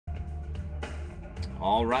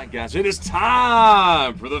All right, guys, it is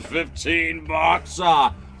time for the 15-box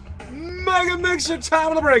Mega Mixer time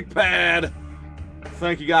on the brake pad.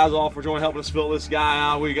 Thank you guys all for joining, helping us fill this guy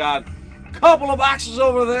out. We got a couple of boxes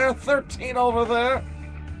over there, 13 over there.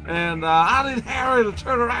 And I need Harry to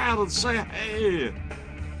turn around and say, hey,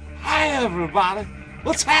 everybody,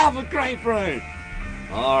 let's have a great break.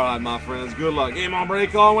 All right, my friends, good luck. Game on,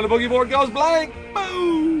 break on. When the boogie board goes blank,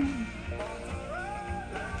 boom.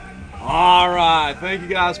 All right, thank you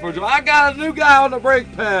guys for joining. I got a new guy on the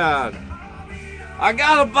brake pad. I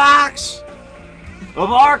got a box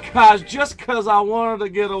of archives just because I wanted to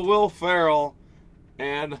get a Will Ferrell.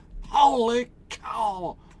 And holy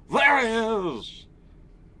cow, there he is.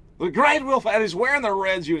 The great Will Ferrell. And he's wearing the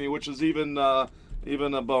Reds uni, which is even a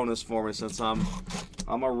bonus for me since I'm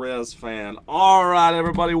a Reds fan. All right,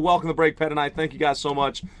 everybody, welcome to Brake Pad tonight. Thank you guys so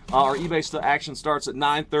much. Our eBay action starts at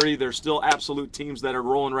 9:30. There's still absolute teams that are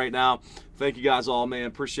rolling right now. Thank you guys all, man.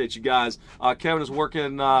 Appreciate you guys. Kevin is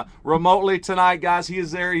working remotely tonight, guys. He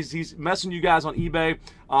is there. He's messing you guys on eBay.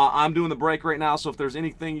 I'm doing the break right now, so if there's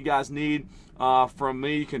anything you guys need from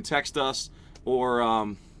me, you can text us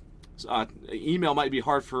or email might be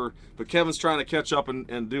hard but Kevin's trying to catch up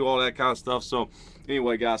and do all that kind of stuff. So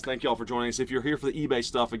anyway, guys, thank you all for joining us. If you're here for the eBay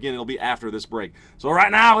stuff, again, it'll be after this break. So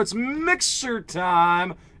right now, it's Mixer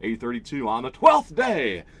time, 8:32 on the 12th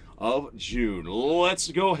day of June.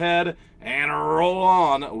 Let's go ahead and roll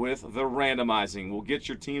on with the randomizing. We'll get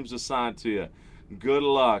your teams assigned to you. Good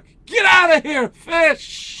luck. Get out of here,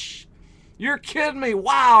 fish! You're kidding me.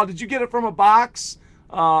 Wow, did you get it from a box?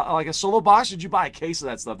 Like a solo box? Did you buy a case of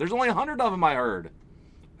that stuff? There's only 100 of them, I heard.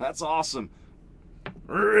 That's awesome.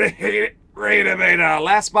 Read it.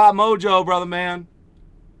 Last spot mojo, brother man.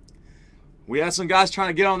 We had some guys trying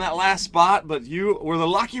to get on that last spot, but you were the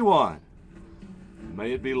lucky one.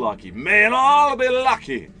 May it be lucky. May it all be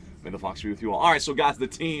lucky. May the Fox be with you all. All right, so guys, the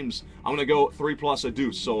teams, I'm going to go 3 plus a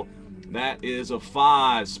deuce. So that is a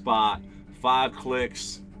 5 spot, 5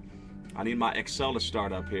 clicks. I need my Excel to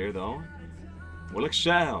start up here, though. Well,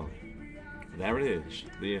 Excel. There it is.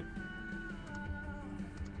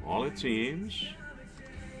 All the teams.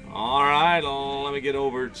 All right, let me get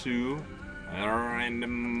over to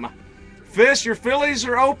random. Fish, your Phillies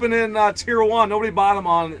are open in Tier 1. Nobody bought them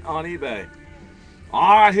on eBay.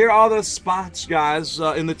 All right, here are the spots, guys.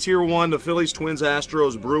 In the Tier 1, the Phillies, Twins,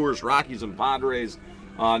 Astros, Brewers, Rockies, and Padres.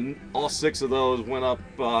 All 6 of those went up,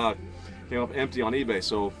 came up empty on eBay.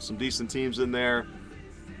 So some decent teams in there.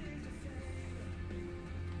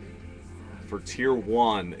 For Tier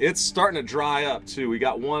 1. It's starting to dry up, too. We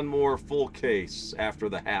got one more full case after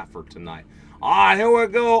the halfer tonight. All right, here we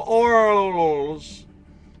go. Orioles.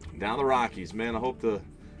 Down the Rockies. Man, I hope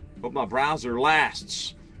my browser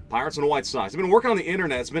lasts. Pirates and White Sox. I've been working on the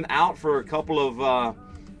internet. It's been out for a couple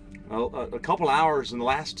hours in the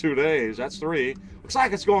last 2 days. That's 3. Looks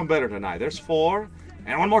like it's going better tonight. There's 4.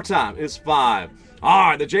 And one more time. It's 5. All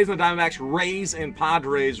right, the Jays and the Diamondbacks, Rays and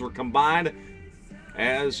Padres were combined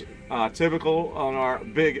as typical on our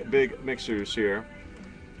big mixers here.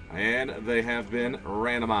 And they have been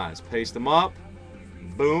randomized. Paste them up.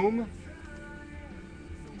 Boom.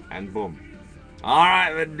 And boom. All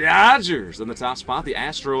right, the Dodgers in the top spot. The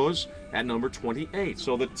Astros at number 28.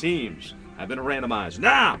 So the teams have been randomized.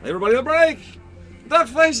 Now, everybody on break.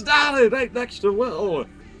 Duckface Dolly right next to Will.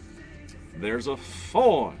 There's a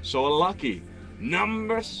 4. So a lucky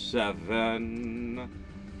number 7.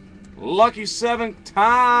 Lucky 7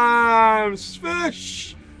 times.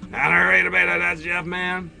 Fish. And I read about that, Jeff,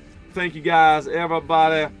 man. Thank you guys,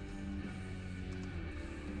 everybody.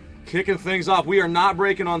 Kicking things off. We are not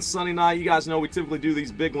breaking on Sunday night. You guys know we typically do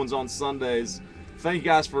these big ones on Sundays. Thank you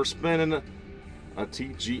guys for spending a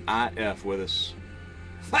TGIF with us.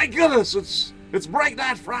 Thank goodness it's Break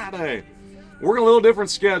Night Friday. We're in a little different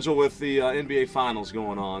schedule with the NBA Finals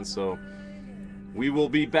going on, so we will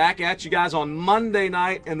be back at you guys on Monday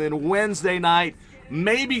night and then Wednesday night,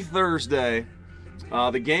 maybe Thursday.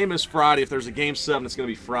 The game is Friday. If there's a Game 7, it's going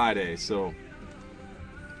to be Friday, so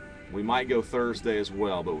we might go Thursday as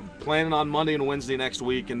well. But we're planning on Monday and Wednesday next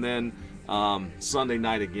week, and then Sunday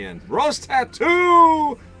night again. Rose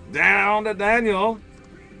Tattoo down to Daniel.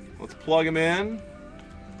 Let's plug him in.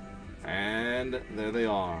 And there they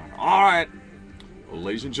are. All right,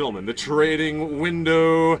 ladies and gentlemen, the trading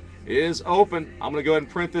window is open. I'm going to go ahead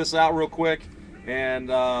and print this out real quick and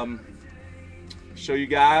show you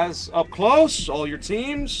guys up close all your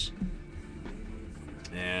teams.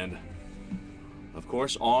 And of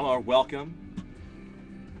course, all are welcome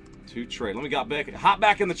to trade. Let me hop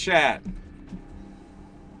back in the chat.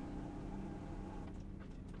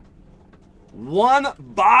 1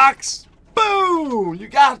 box. Boom! Boom! You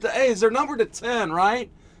got the, hey, is they're numbered to 10, right?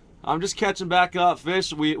 I'm just catching back up,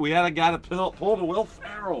 Fish. We had a guy that pulled a Will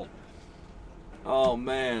Ferrell. Oh,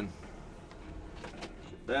 man.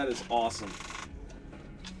 That is awesome.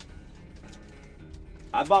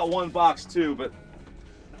 I bought one box, too, but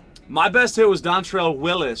my best hit was Dontrell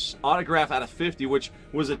Willis, autograph out of 50, which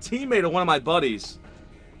was a teammate of one of my buddies.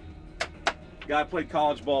 Guy I played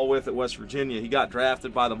college ball with at West Virginia. He got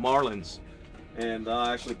drafted by the Marlins, and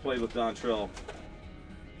I actually played with Dontrell.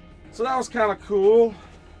 So that was kind of cool.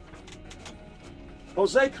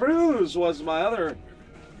 Jose Cruz was my other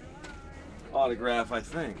autograph, I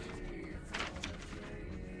think.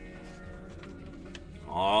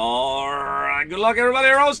 All right, good luck, everybody.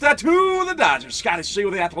 Rosetta to the Dodgers. Scotty C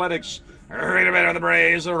with the Athletics. Raider with the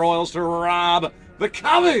Braves. The Royals to Rob. The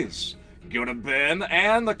Cubbies go to Ben.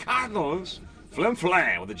 And the Cardinals, Flim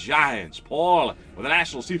Flam with the Giants. Paul with the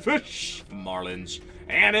Nationals. T. Fish, Marlins.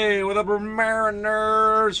 Andy with the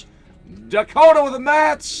Mariners. Dakota with the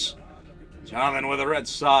Mets. Jonathan with the Red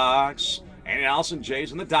Sox. Andy Allison,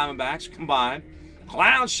 Jays and the Diamondbacks combined.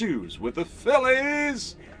 Clown Shoes with the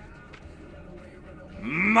Phillies.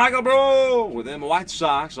 Michael Bro with them White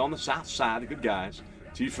Sox on the south side, the good guys.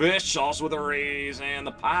 T-Fish also with the Rays and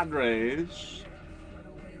the Padres.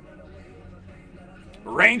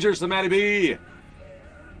 Rangers to Matty B.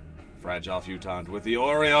 Fragile Futons with the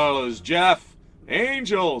Orioles. Jeff,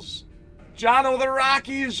 Angels. John with the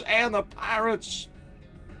Rockies and the Pirates.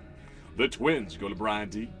 The Twins go to Brian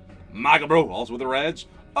D. Michael Bro also with the Reds.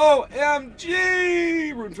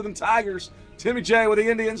 OMG! Rooting for them Tigers. Timmy J with the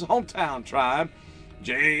Indians, hometown tribe.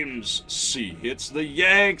 James C. hits the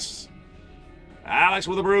Yanks. Alex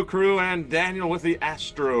with the Brew Crew and Daniel with the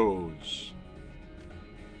Astros.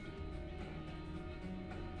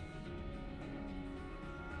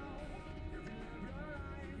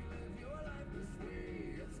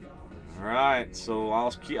 All right, so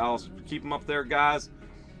I'll keep them up there, guys.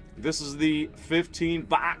 This is the 15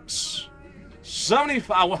 box.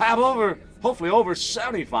 75. We'll have hopefully over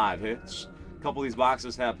 75 hits. A couple of these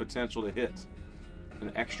boxes have potential to hit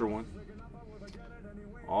an extra one.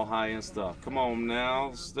 All high-end stuff. Come on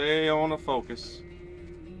now, stay on the focus.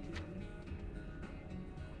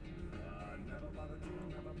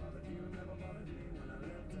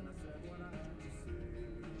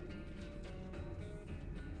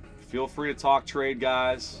 Feel free to talk trade,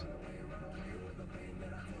 guys.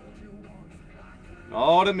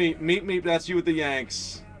 Oh, to meet, that's you with the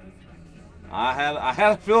Yanks. I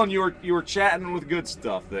had a feeling you were chatting with good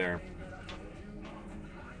stuff there.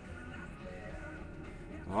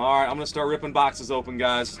 All right, I'm going to start ripping boxes open,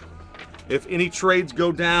 guys. If any trades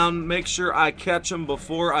go down, make sure I catch them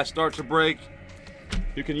before I start to break.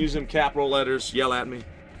 You can use them capital letters. Yell at me.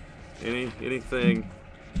 Anything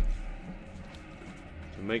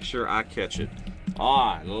to make sure I catch it.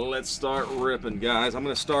 All right, let's start ripping, guys. I'm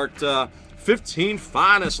going to start 15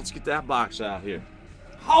 finest. Let's get that box out here.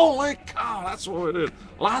 Holy cow, that's what it is.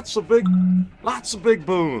 Lots of big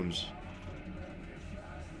booms.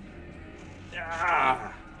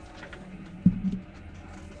 Yeah.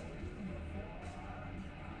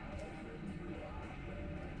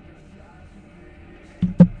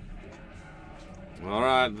 All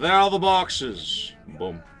right, there are the boxes.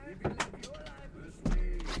 Boom.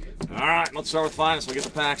 All right, let's start with finest. We'll get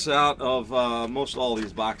the packs out of most all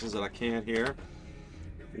these boxes that I can here.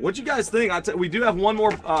 What'd you guys think? We do have one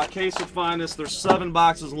more case of finest. There's 7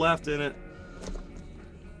 boxes left in it.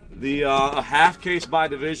 The a half case by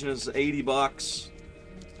division is 80 bucks.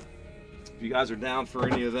 If you guys are down for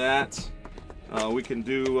any of that, we can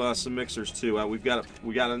do some mixers too. We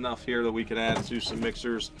got enough here that we can add to some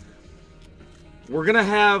mixers. We're gonna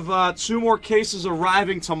have 2 more cases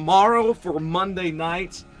arriving tomorrow for Monday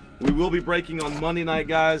night. We will be breaking on Monday night,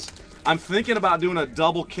 guys. I'm thinking about doing a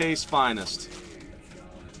double case finest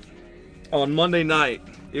on Monday night.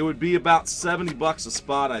 It would be about 70 bucks a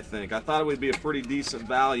spot, I think. I thought it would be a pretty decent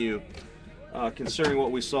value considering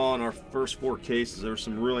what we saw in our first 4 cases. There were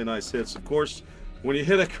some really nice hits. Of course, when you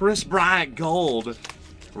hit a Chris Bryant Gold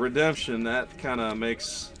redemption, that kind of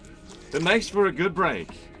makes for a good break.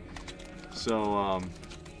 So,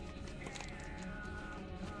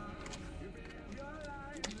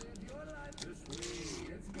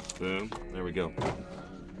 boom. There we go.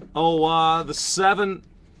 Oh, the 7.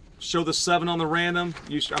 Show the 7 on the random.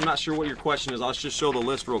 I'm not sure what your question is. I'll just show the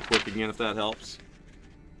list real quick again if that helps.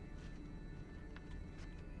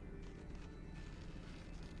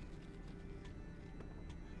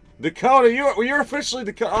 Dakota, you're officially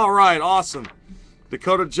Dakota. All right, awesome.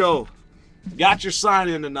 Dakota Joe, got your sign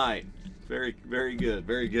in tonight. Very, very good.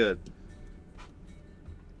 Very good.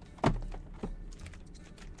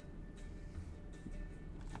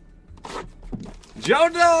 Joe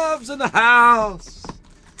Dub's in the house.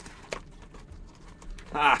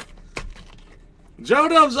 Ha. Joe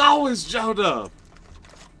Dub's always Joe Dub.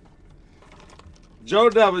 Joe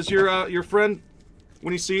Dub is your friend.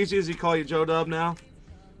 When he sees you, does he call you Joe Dub now?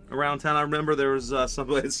 Around town, I remember there was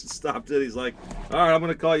somebody that stopped it. He's like, all right, I'm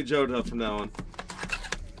going to call you Joe Dub from now on.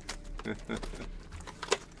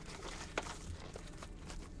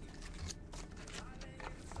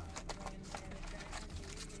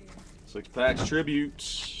 6-packs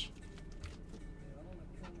tributes.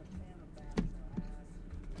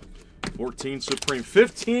 14 Supreme.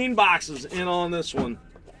 15 boxes in on this one.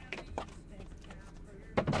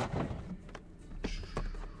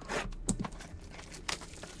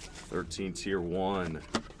 Tier 1.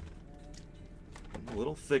 A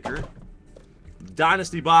little thicker.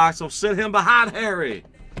 Dynasty box. I'll sit him behind Harry.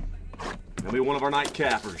 That'll be one of our night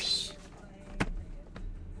cappers.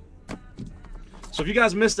 So if you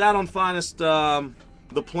guys missed out on Finest, the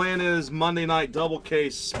plan is Monday night double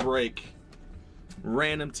case break.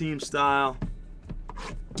 Random team style.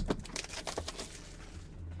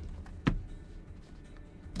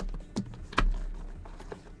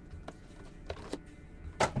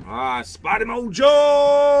 Alright, Spidey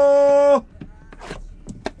Mojo!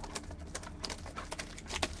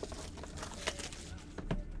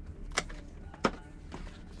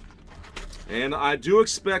 And I do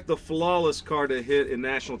expect the flawless card to hit in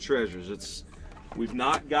National Treasures. We've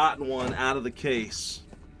not gotten one out of the case.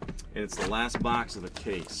 And it's the last box of the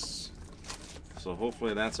case. So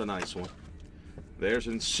hopefully that's a nice one. There's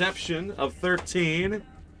Inception of 13.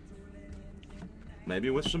 Maybe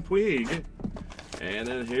with some Puig. And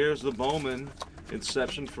then here's the Bowman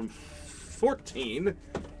Inception from 14,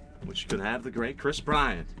 which could have the great Chris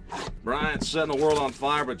Bryant. Bryant setting the world on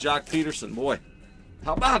fire, but Jock Peterson, boy.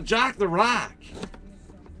 How about Jock the Rock?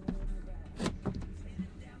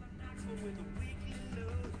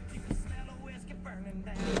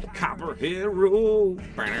 Copperhead Rule.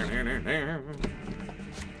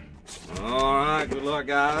 All right, good luck,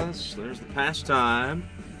 guys. There's the pastime.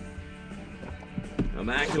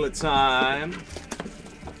 Immaculate time.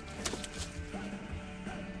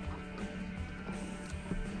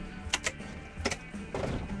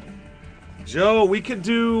 Joe, we could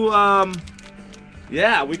do,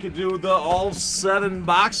 yeah, we could do the all 7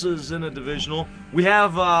 boxes in a divisional. We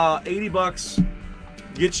have $80.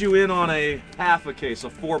 Get you in on a half a case, a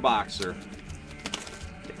 4-boxer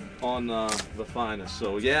on the Finest.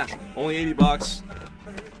 So yeah, only $80.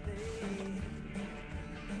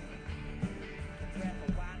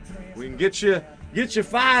 We can get you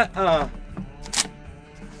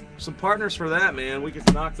some partners for that, man. We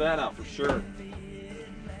could knock that out for sure.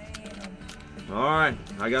 All right,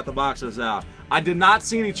 I got the boxes out. I did not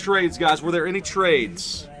see any trades, guys. Were there any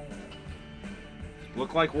trades?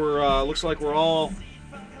 Looks like we're all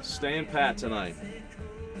staying pat tonight.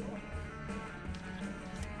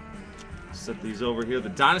 Set these over here. The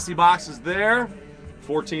Dynasty box is there.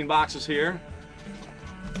 14 boxes here.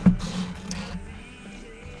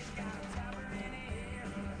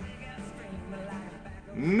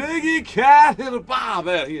 Miggy Cat hit a bob.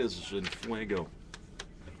 Yeah, he is in fuego.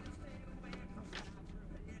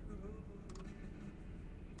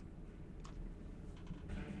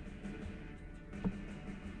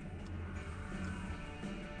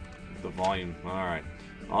 The volume. All right.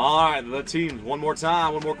 All right, the teams. One more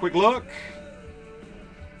time. One more quick look.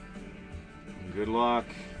 Good luck.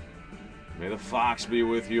 May the Fox be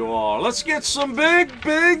with you all. Let's get some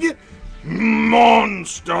big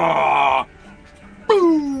monster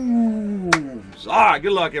booms. All right,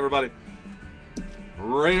 good luck, everybody.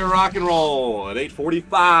 Ready to rock and roll at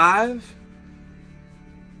 8:45.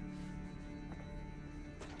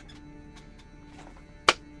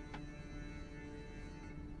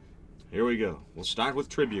 Here we go. We'll start with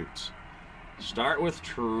tributes. Start with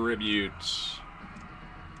tributes.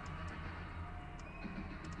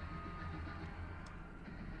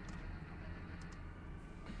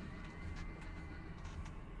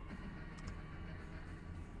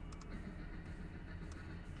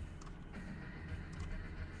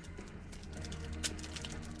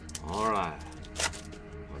 All right.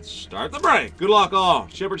 Let's start the break. Good luck all.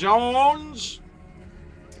 Chipper Jones.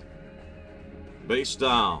 Base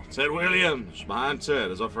style. Ted Williams behind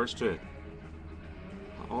Ted is our first hit.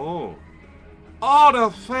 Oh. Oh, the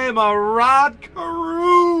famous Rod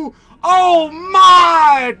Carew. Oh,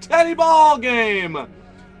 my. Teddy ball game.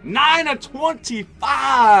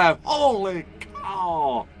 9/25. Holy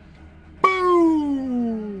cow.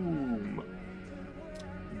 Boom.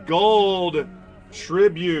 Gold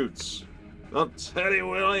tributes of Teddy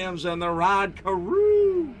Williams and the Rod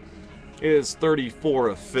Carew is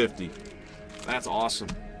 34/50. That's awesome.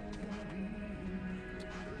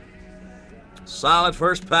 Solid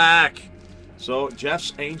first pack. So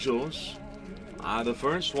Jeff's Angels are the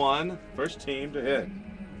first team to hit.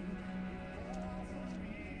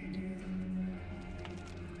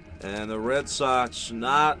 And the Red Sox,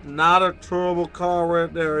 not a terrible call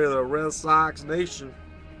right there either. Red Sox Nation.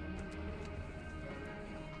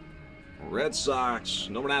 Red Sox,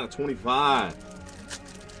 number 9 of 25.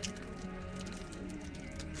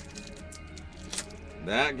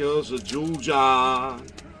 That goes to Jewel John.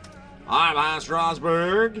 All right, behind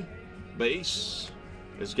Strasburg. Base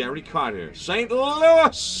is Gary Carter. St.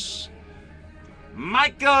 Louis.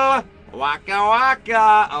 Micah Waka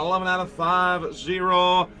Waka. 11 out of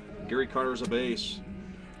 5-0. Gary Carter's a base.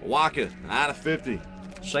 Waka out of 50.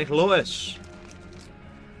 St. Louis.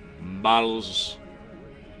 Bottles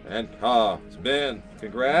and Cards. Ben,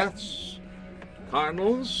 congrats.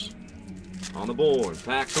 Cardinals on the board.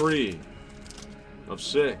 Pack 3 of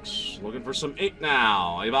 6. Looking for some 8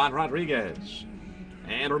 now. Ivan Rodriguez.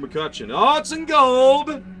 Andrew McCutcheon. Oh, it's in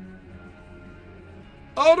gold.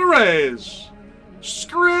 Oh, the Rays.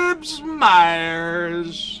 Scribbs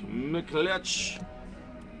Myers. McClutch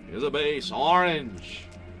is a base. Orange.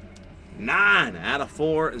 9 out of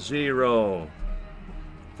 4-0.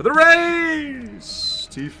 For the Rays.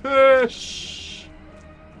 T-Fish.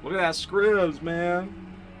 Look at that Scribbs, man.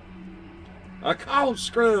 I call him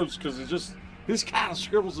Scribbs because he's kind of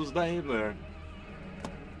scribbles his name there.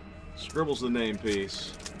 Scribbles the name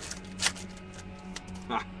piece.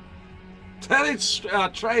 Teddy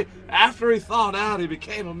Trey, after he thawed out, he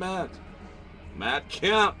became a Met. Matt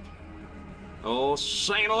Kemp. Oh,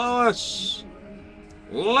 St. Louis.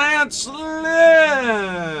 Lance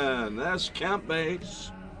Lynn. That's Kemp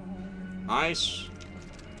base. Nice.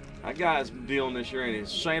 That guy's been dealing this year, ain't he?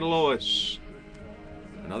 St. Louis.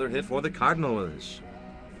 Another hit for the Cardinals.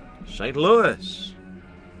 St. Louis.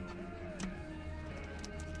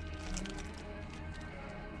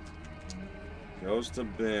 Goes to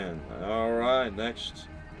Ben. All right, next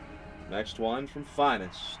one from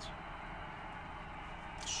Finest.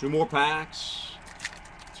 2 more packs.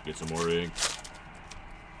 Let's get some more ink.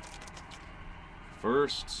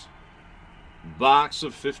 First box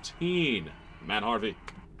of 15. Matt Harvey.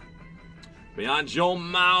 Beyond Joe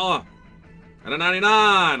Mauer. And a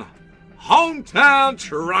 99. Hometown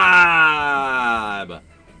Tribe.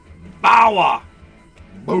 Bauer.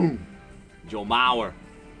 Boom. Joe Mauer.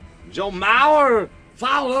 Joe Mauer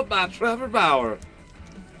followed up by Trevor Bauer.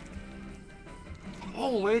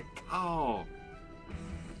 Holy cow.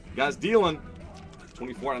 Guys dealing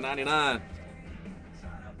 24 out of 99.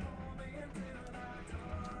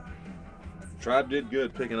 Tribe did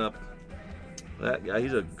good picking up that guy.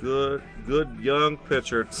 He's a good young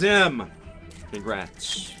pitcher. Tim,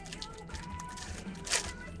 congrats.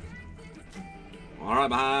 All right,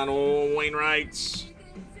 behind old Wainwright.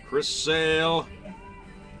 Chris Sale.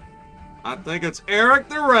 I think it's Eric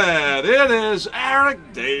the Red. It is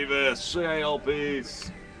Eric Davis. Sale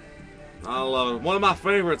piece. I love it. One of my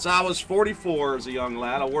favorites. I was 44 as a young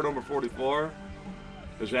lad. I wore number 44.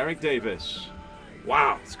 There's Eric Davis.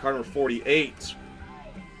 Wow, it's card number 48.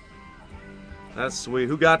 That's sweet.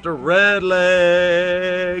 Who got the red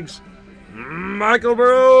legs? Michael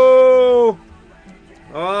Burrow.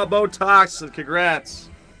 Oh, Bo Toxin. Congrats.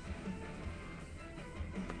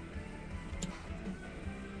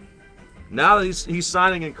 Now that he's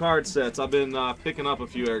signing in card sets, I've been picking up a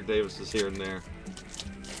few Eric Davises here and there.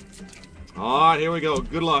 All right, here we go.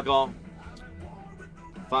 Good luck, all.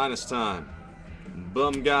 Finest time.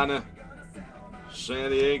 Bumgarner.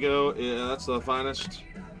 San Diego. Yeah, that's the finest.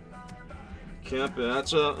 Kemp.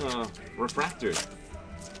 That's a refractor.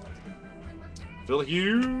 Phil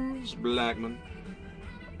Hughes. Blackman.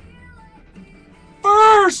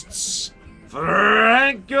 Firsts.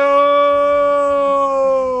 Franco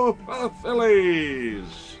for the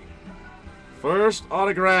Phillies. First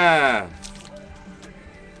autograph.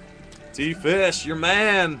 T-Fish, your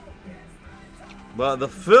man. But the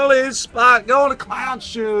Phillies spot going to Clown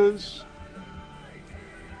Shoes.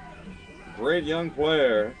 Great young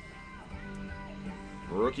player.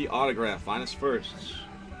 Rookie autograph. Finest firsts.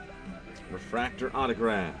 Refractor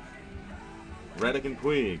autograph. Reddick and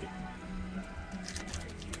Puig.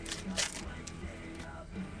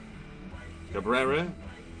 Cabrera.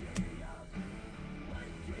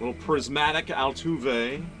 Little prismatic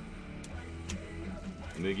Altuve.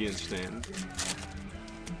 Miggy and Stanton.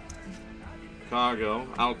 Cargo.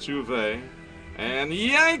 Altuve. And the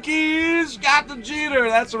Yankees got the Jeter.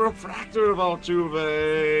 That's a refractor of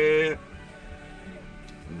Altuve.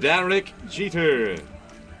 Derek Jeter.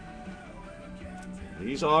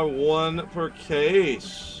 These are 1 per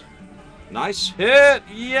case. Nice hit.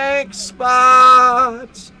 Yank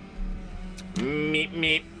spot. Meep,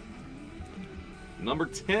 meep. Number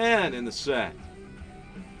 10 in the set.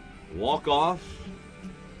 Walk off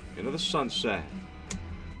into the sunset.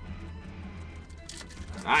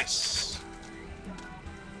 Nice.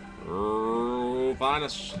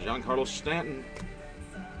 Finest. Giancarlo Stanton.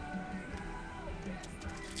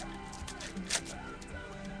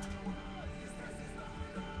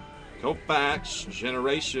 Koufax,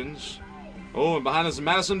 Generations. Oh, and behind us,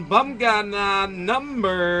 Madison Bumgarner,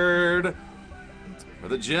 numbered for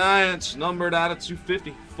the Giants, numbered out of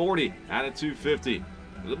 250. 40 out of 250.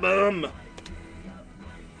 The bum.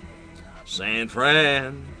 San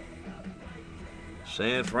Fran.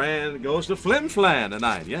 San Fran goes to Flim Flam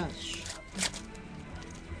tonight, yes.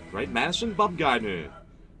 Great Madison Bumgarner.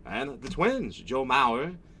 And the Twins, Joe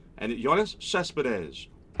Mauer and Yoenis Cespedes.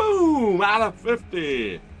 Boom! Out of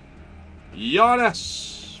 50. Yoenis.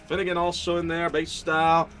 Finnegan also in there, base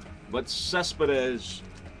style, but Cespedes.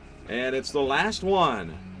 And it's the last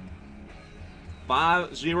one.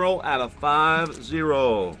 5-0 out of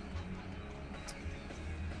 5-0.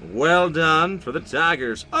 Well done for the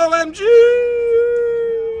Tigers. OMG!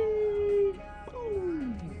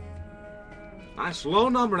 Boom. Nice low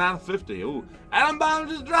number out of 50. Ooh, Adam Bottom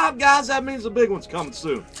just dropped, guys. That means the big one's coming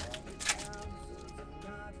soon.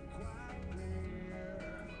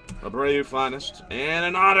 A Brave Finest. And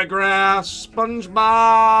an autograph,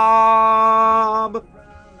 SpongeBob.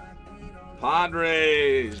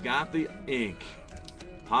 Padres got the ink.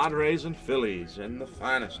 Padres and Phillies in the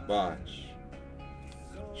finest box.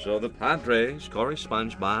 So the Padres, Corey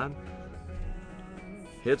SpongeBob.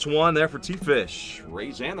 Hits one there for T-Fish.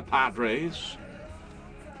 Rays and the Padres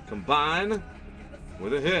combine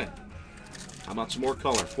with a hit. How about some more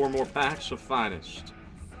color? 4 more packs of finest.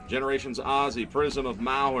 Generations Ozzy, Prism of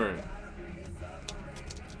Mauer.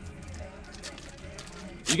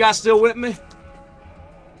 You guys still with me?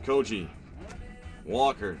 Koji.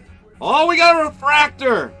 Walker. Oh, we got a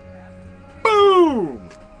refractor. Boom!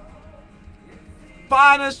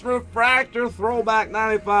 Finest refractor throwback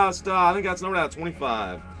 95 style. I think that's numbered out of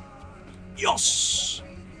 25. Yes!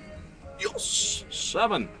 Yes!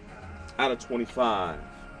 7 out of 25.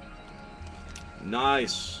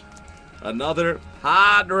 Nice. Another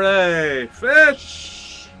Padre.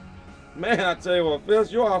 Fish! Man, I tell you what,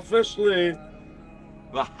 Fish, you are officially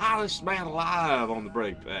the hottest man alive on the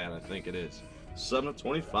brake pad, I think it is. 7 of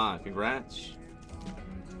 25. Congrats.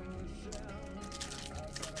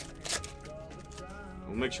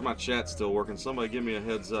 I'll make sure my chat's still working. Somebody give me a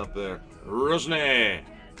heads up there. Rusney.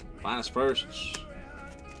 Finest firsts.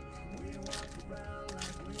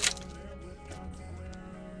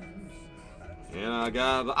 And I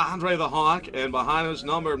got Andre the Hawk, and behind us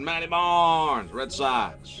numbered Matty Barnes, Red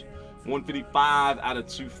Sox. 155 out of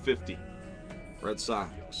 250. Red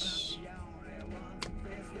Sox.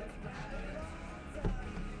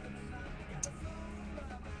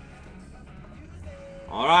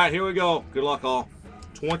 All right, here we go. Good luck, all.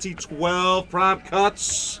 2012 Prime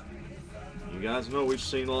Cuts. You guys know we've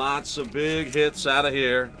seen lots of big hits out of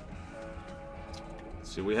here.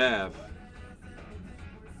 Let's see what we have.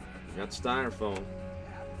 We got Styrofoam.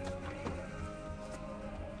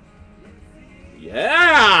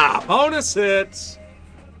 Yeah! Bonus hits.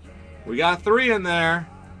 We got 3 in there.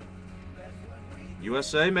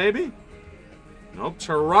 USA, maybe? Nope.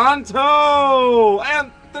 Toronto!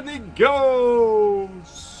 Anthony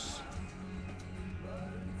Ghost.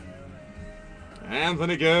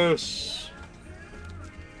 Anthony Ghost.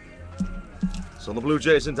 So the Blue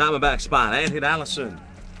Jays and Diamondback spot. Anthony Allison.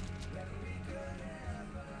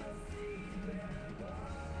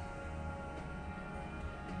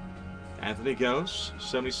 Anthony Ghost.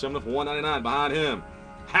 77 of 199 behind him.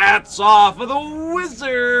 Hats off of the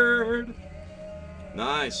Wizard.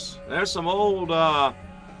 Nice. There's some old,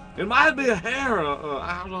 it might be a hair.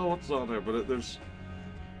 I don't know what's on there, but there's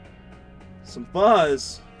some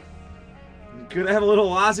fuzz. Could have a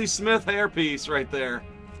little Ozzie Smith hairpiece right there.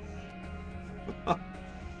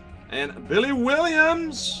 And Billy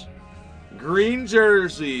Williams, green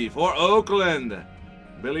jersey for Oakland.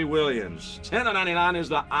 Billy Williams. 10 of 99 is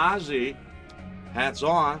the Ozzie. Hats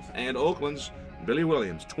off. And Oakland's Billy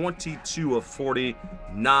Williams. 22 of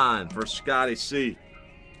 49 for Scotty C.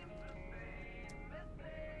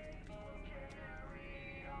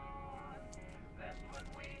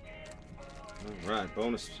 All right,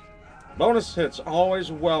 bonus hits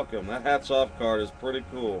always welcome. That hats off card is pretty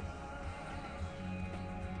cool.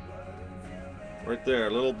 Right there, a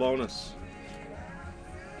little bonus.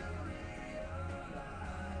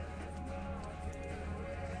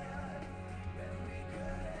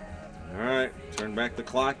 All right, turn Turn back the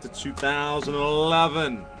clock to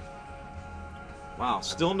 2011. Wow,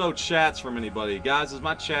 still no chats from anybody. Guys, is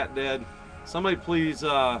my chat dead? Somebody please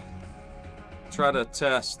try to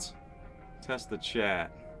test the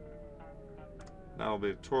chat. That would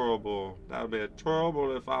be terrible. That would be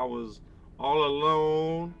terrible if I was all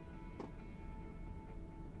alone.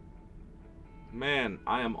 Man,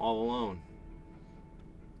 I am all alone.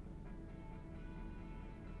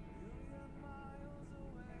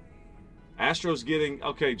 Astro's getting...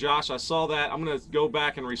 Okay, Josh, I saw that. I'm going to go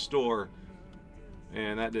back and restore.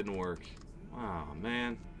 And that didn't work. Wow,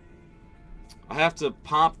 man. I have to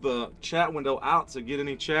pop the chat window out to get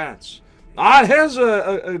any chats. All right, here's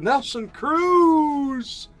a Nelson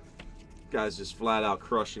Cruz. Guy's just flat out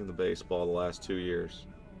crushing the baseball the last 2 years.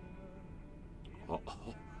 Oh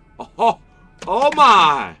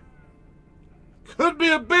my. Could be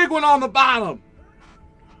a big one on the bottom.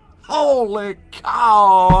 Holy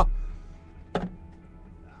cow.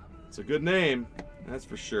 It's a good name, that's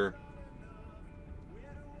for sure.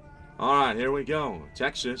 All right, here we go.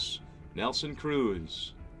 Texas, Nelson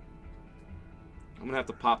Cruz. I'm going to have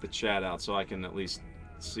to pop the chat out so I can at least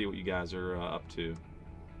see what you guys are up to.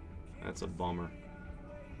 That's a bummer.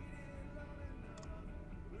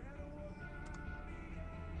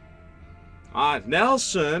 All right,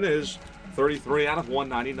 Nelson is 33 out of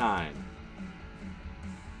 199.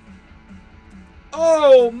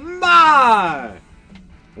 Oh, my!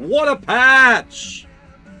 What a patch!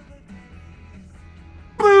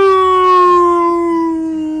 Boom!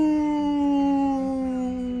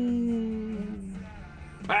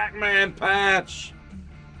 Pac-Man patch.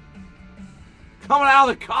 Coming out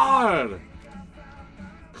of the card.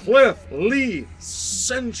 Cliff Lee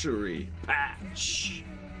Century patch.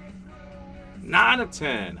 9 of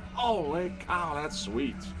 10. Holy cow, that's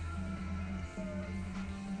sweet.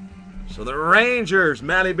 So the Rangers,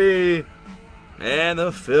 MLB, and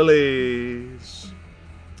the Phillies.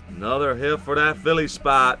 Another hit for that Philly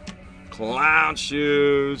spot. Clown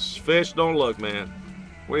shoes. Fish, don't look, man.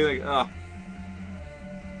 What do you think?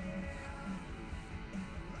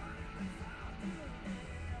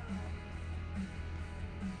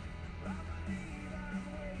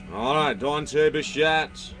 All right, Dante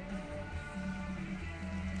Bichette.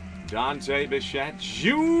 Dante Bichette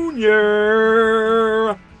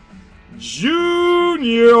Jr.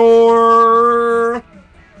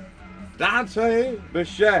 Dante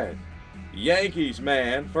Bichette. Yankees,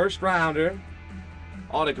 man. First rounder.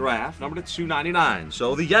 Autograph. Number to 299.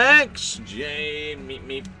 So the Yanks.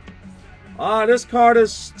 Meep. Ah, this card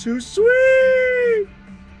is too sweet.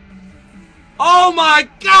 Oh my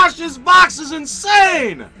gosh, this box is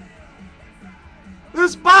insane.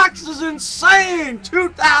 This box is insane.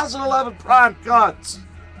 2011 Prime Cuts.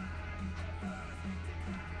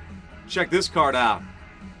 Check this card out.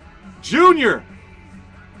 Junior.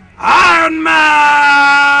 Iron Man.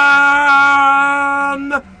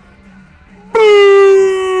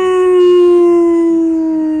 Boom.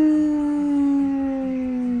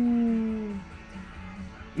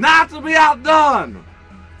 Not to be outdone.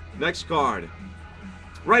 Next card.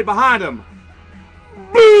 Right behind him.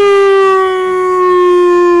 Boom.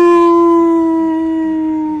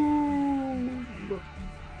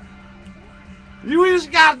 You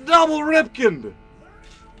just got double Ripkened.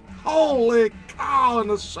 Holy cow, in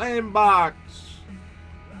the same box.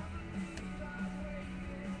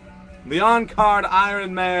 The on-card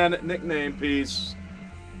Iron Man nickname piece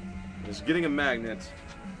is getting a magnet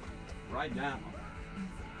right now.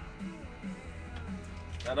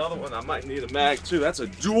 That other one, I might need a mag too. That's a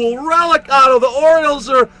dual relic auto. The Orioles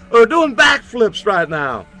are doing backflips right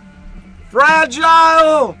now.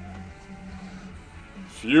 Fragile.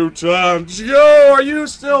 Few times. Joe, are you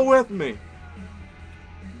still with me?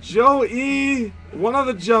 Joe E, one of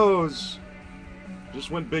the Joes,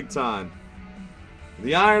 just went big time.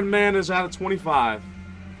 The Iron Man is out of 25.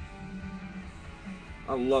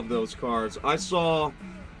 I love those cards. I saw,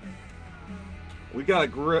 we got a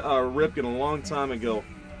Ripken a long time ago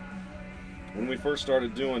when we first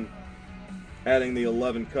started adding the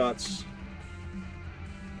 11 cuts.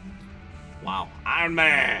 Wow, Iron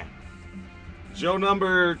Man. Joe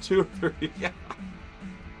number 230, yeah.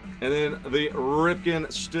 And then the Ripken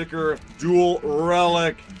sticker dual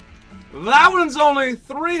relic. That one's only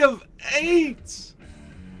 3 of 8.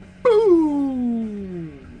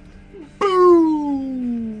 Boom!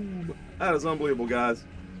 Boom! That is unbelievable, guys.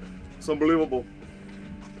 It's unbelievable.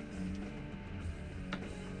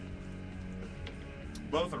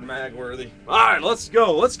 Both are mag-worthy. All right, let's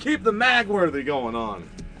go. Let's keep the mag-worthy going on.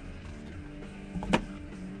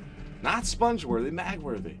 Not sponge-worthy,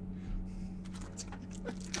 mag-worthy.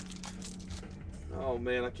 Oh,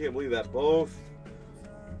 man, I can't believe that. Both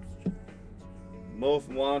Both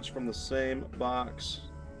launched from the same box.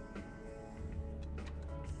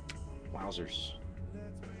 Wowzers.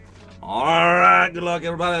 All right, good luck,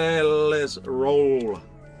 everybody. Let's roll. I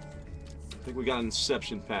think we got an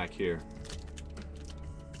Inception pack here.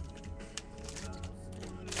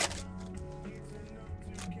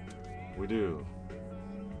 We do.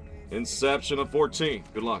 Inception of 14.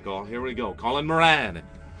 Good luck, all. Here we go. Colin Moran.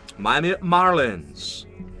 Miami Marlins.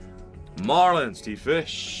 Marlins,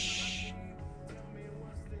 T-Fish.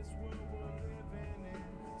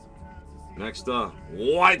 Next up,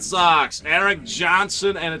 White Sox. Eric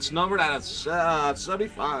Johnson, and it's numbered out of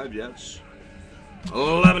 75, yes.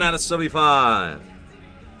 11 out of 75.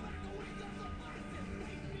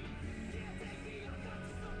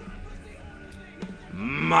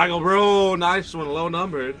 Michael Bro, nice one, low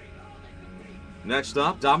numbered. Next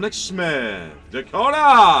up, Dominic Smith.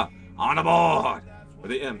 Dakota on the board with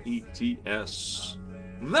the M-E-T-S.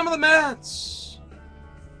 Them are the Mets.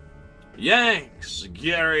 Yanks,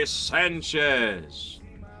 Gary Sanchez.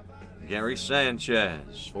 Gary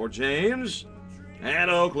Sanchez for James.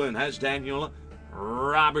 And Oakland has Daniel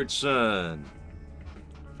Robertson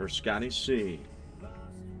for Scotty C.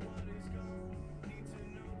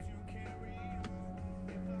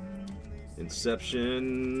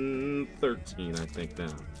 Inception 13, I think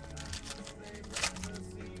now.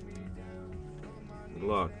 Good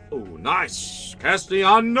luck. Oh, nice.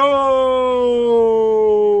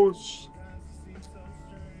 Castellanos.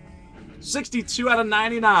 62 out of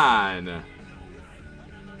 99.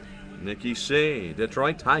 Nikki C.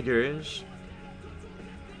 Detroit Tigers.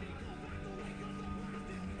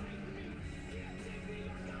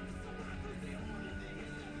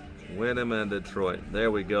 Win him in Detroit.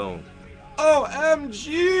 There we go.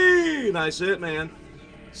 OMG! Nice hit, man.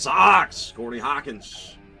 Sox. Courtney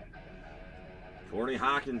Hawkins. Courtney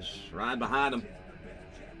Hawkins right behind him.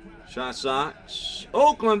 Shot Sox.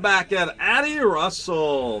 Oakland back at Addie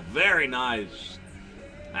Russell. Very nice.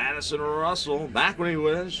 Addison Russell back when he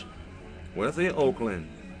was with the Oakland.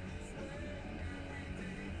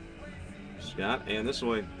 Scott, and this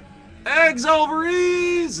way. Eggs over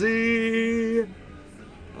easy.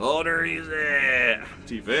 Older easy.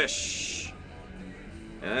 T-Fish.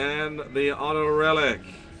 And the auto relic.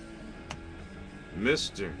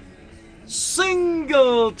 Mr.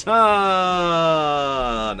 Singleton.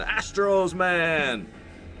 Astros man.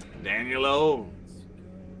 Daniel O.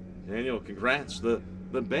 Daniel, congrats. The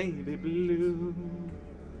baby blue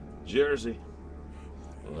jersey.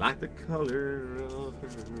 Like the color of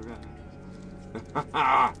her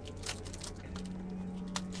eyes.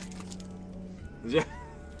 Yeah.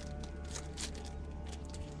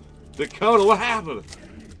 Dakota, what happened?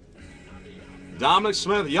 Dominic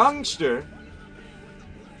Smith, youngster.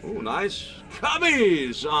 Ooh, nice.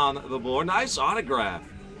 Cubbies on the board. Nice autograph.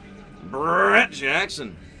 Brett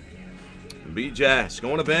Jackson. B-Jacks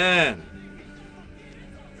going to Ben.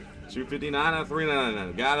 259 out of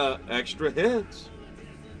 399. Got an extra hit.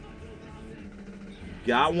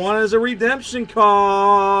 Got one as a redemption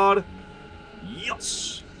card.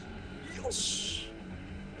 Yes. Yes.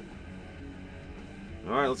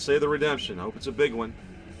 All right, let's say the redemption. I hope it's a big one.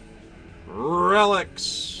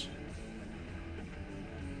 Relics.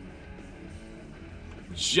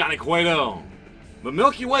 Johnny Cueto. The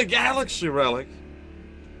Milky Way Galaxy relic.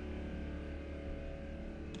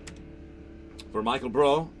 For Michael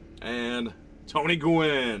Bro and Tony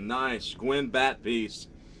Gwynn. Nice. Gwynn bat piece.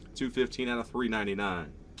 215 out of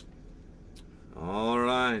 399. All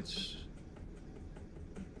right.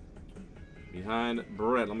 Behind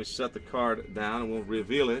Brett. Let me set the card down and we'll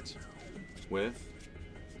reveal it with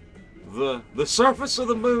the Surface of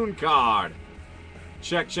the Moon card.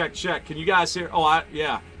 Check, check, check. Can you guys hear? Oh,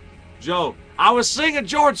 yeah. Joe, I was singing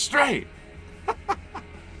George Strait. I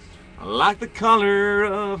like the color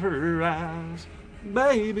of her eyes,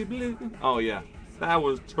 baby blue. Oh, yeah. That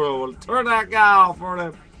was trouble. Turn that guy off for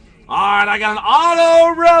them. All right, I got an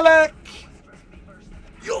auto relic.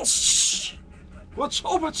 Yes. Let's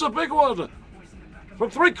hope it's a big one. From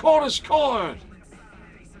 3/4 court.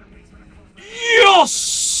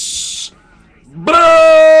 Yes. Boom.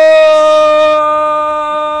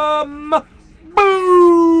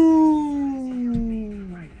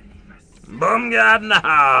 Boom.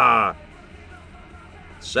 Bumgadna.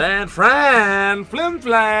 San Fran. Flim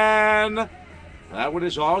Flan. That one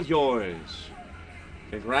is all yours.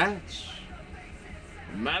 Congrats.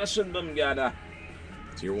 Madison Bumgadna.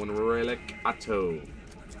 Tier 1 relic auto.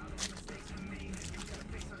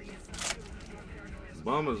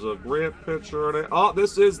 Bum is a great picture. Oh,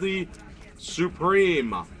 this is the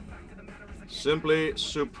Supreme. Simply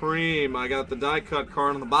Supreme. I got the die cut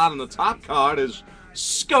card on the bottom. The top card is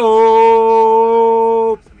Skull.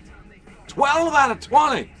 12 out of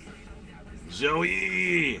 20.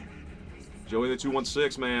 Joey the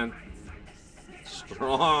 216, man.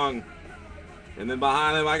 Strong. And then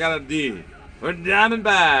behind him, I got a D. For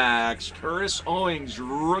Diamondbacks, Chris Owings,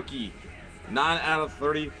 rookie. 9 out of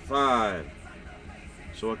 35.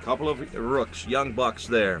 So a couple of rooks, young bucks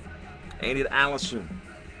there. Andy Allison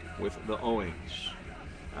with the Owings.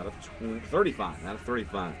 Out of 35. Out of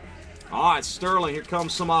 35. All right, Sterling, here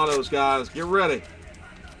comes some autos, guys. Get ready.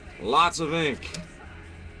 Lots of ink.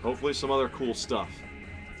 Hopefully some other cool stuff.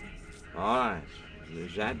 All right.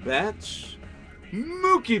 There's that Betts.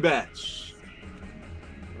 Mookie Betts.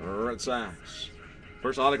 Red Sox.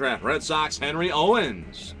 First autograph. Red Sox, Henry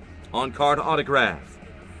Owens. On-card autograph.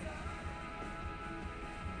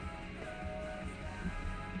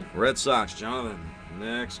 Red Sox, Jonathan.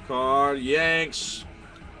 Next card, Yanks.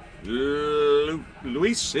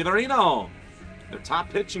 Luis Severino. The top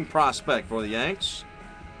pitching prospect for the Yanks.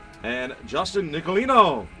 And Justin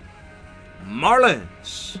Nicolino.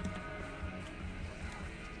 Marlins.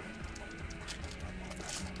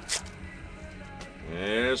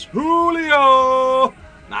 There's Julio.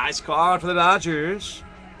 Nice card for the Dodgers.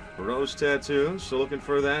 Rose tattoo. Still looking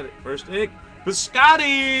for that first ink.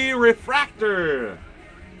 Piscotty refractor.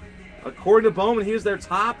 According to Bowman, he is their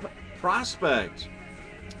top prospect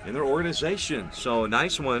in their organization. So a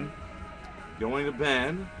nice one going to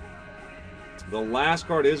Ben. The last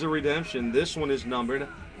card is a redemption. This one is numbered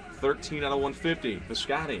 13 out of 150.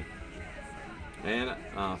 Piscotty. And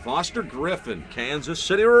Foster Griffin, Kansas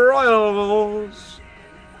City Royals.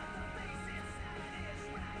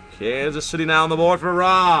 Kansas City now on the board for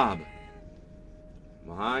Rob.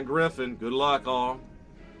 Behind Griffin. Good luck, all.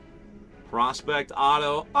 Prospect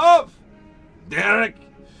auto of Derek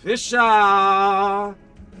Fisher.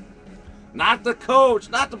 Not the coach,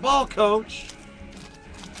 not the ball coach,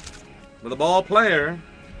 but the ball player,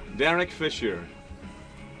 Derek Fisher.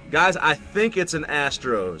 Guys, I think it's an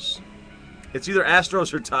Astros. It's either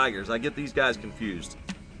Astros or Tigers. I get these guys confused.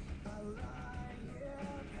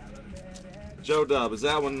 Joe Dub, is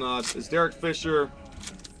that one, is Derek Fisher,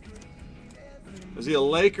 is he a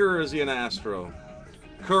Laker or is he an Astro?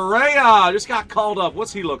 Correa just got called up.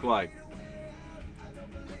 What's he look like?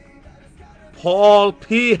 Paul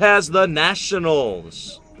P has the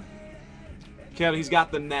Nationals. Kevin, he's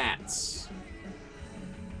got the Nats.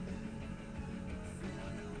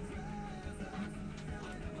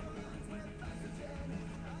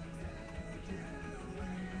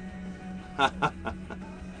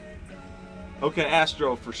 Okay,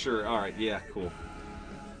 Astro for sure. All right, yeah, cool.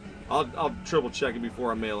 I'll triple check it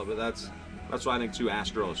before I mail it, but that's why I think two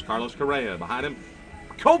Astros. Carlos Correa behind him.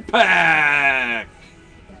 Kopech!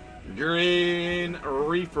 Green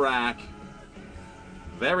refrac.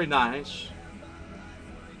 Very nice.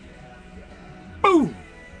 Boom!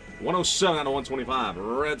 107 out of 125.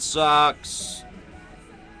 Red Sox.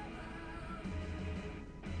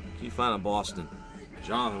 Keep finding Boston.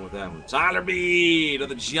 Jonathan with that one. Tyler B to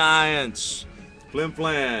the Giants. Flim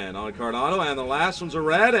Flan on card auto. And the last one's a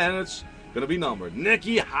red, and it's going to be numbered.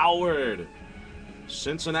 Nicky Howard.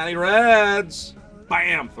 Cincinnati Reds.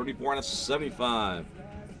 Bam! 34 out of 75.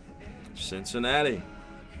 Cincinnati.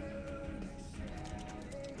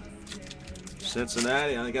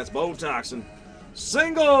 Cincinnati. I think that's Botoxin.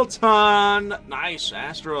 Singleton. Nice.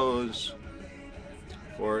 Astros.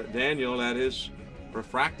 For Daniel, that is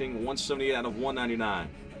refracting 178 out of 199.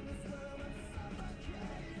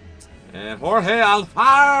 And Jorge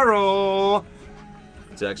Alfaro.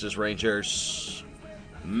 Texas Rangers.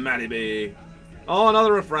 Matty B. Oh,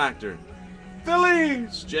 another refractor.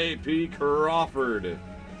 Phillies. J.P. Crawford.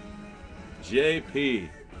 J.P.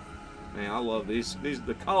 Man, I love these.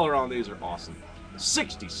 The color on these are awesome.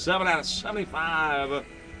 67 out of 75.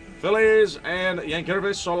 Phillies and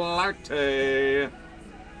Yankervis Solarte.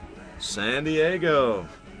 San Diego.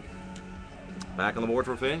 Back on the board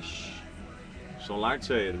for Fish.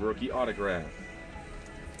 Solarte, the rookie autograph.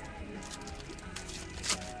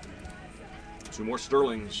 Two more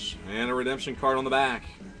Sterlings and a redemption card on the back.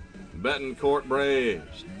 Betancourt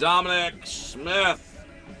Braves. Dominic Smith.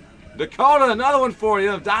 Dakota, another one for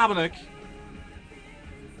you of Dominic.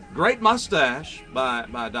 Great mustache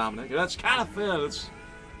by Dominic. That's kind of thin. It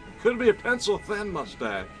could be a pencil thin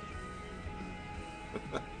mustache.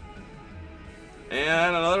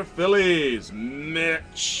 And another Phillies.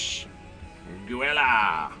 Mitch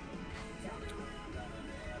Guela.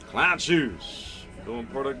 Clown shoes. Go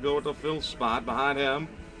with the Phil spot behind him.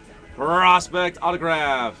 Prospect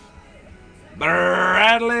autograph.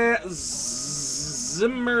 Bradley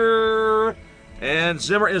Zimmer. And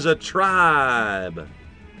Zimmer is a Tribe.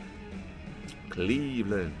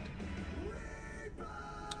 Cleveland.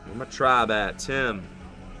 Where my tribe at? Tim.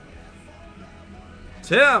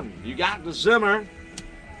 Tim, you got the Zimmer.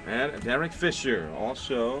 And Derek Fisher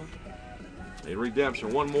also a redemption.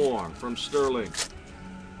 One more from Sterling.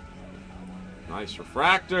 Nice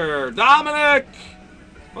refractor. Dominic!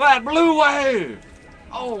 That blue wave!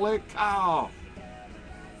 Holy cow.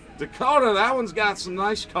 Dakota, that one's got some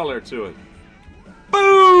nice color to it.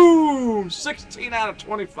 Boom! 16 out of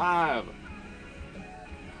 25.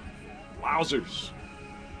 Wowzers.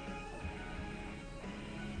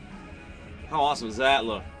 How awesome does that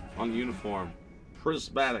look on the uniform?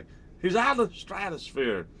 Prismatic. He's out of the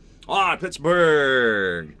stratosphere. All right,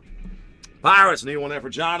 Pittsburgh. Pirates need one there for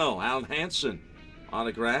Jono. Alan Hansen.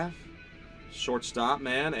 Autograph. Shortstop,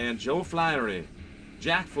 man. And Joe Flaherty.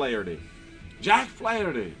 Jack Flaherty. Jack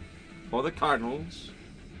Flaherty for the Cardinals.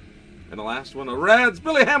 And the last one, the Reds.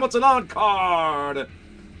 Billy Hamilton on card.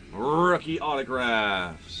 Rookie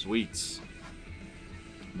autograph. Sweet.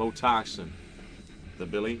 Bo Toxin. The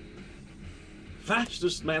Billy.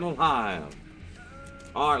 Fastest man alive.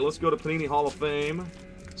 All right, let's go to Panini Hall of Fame.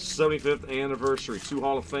 75th anniversary. 2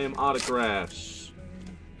 Hall of Fame autographs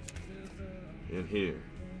in here.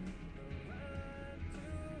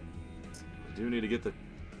 I do need to get the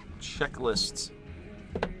checklist.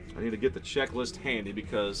 I need to get the checklist handy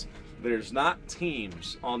because there's not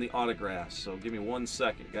teams on the autographs. So give me 1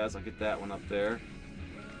 second, guys. I'll get that one up there.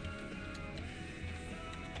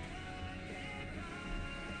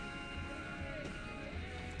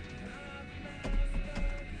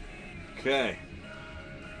 Okay.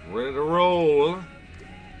 Ready to roll.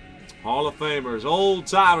 Hall of Famers. Old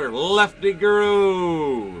timer, Lefty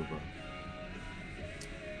Grove.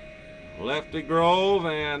 Lefty Grove,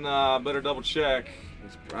 and better double check.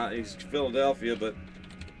 He's Philadelphia, but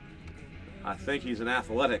I think he's in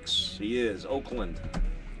athletics. He is. Oakland.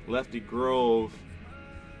 Lefty Grove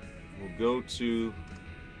will go to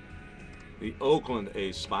the Oakland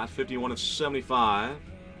ace spot. 51 of 75.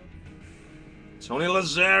 Tony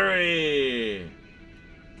Lazzari.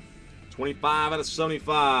 25 out of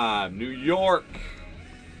 75. New York.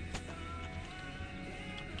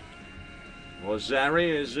 Lazzari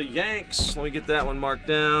is the Yanks. Let me get that one marked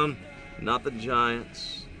down. Not the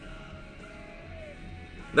Giants.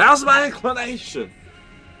 That was my inclination.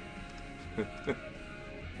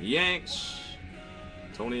 Yanks.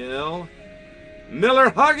 Tony L. Miller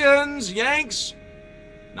Huggins. Yanks.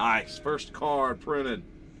 Nice. First card printed.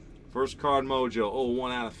 First card mojo. Oh,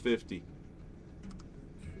 1 out of 50.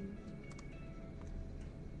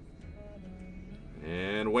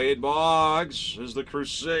 And Wade Boggs is the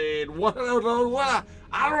Crusade. What?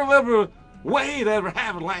 I don't remember Wade ever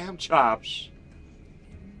having lamb chops.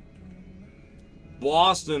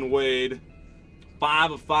 Boston Wade.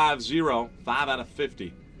 5 of 50. 5 out of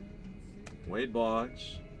 50. Wade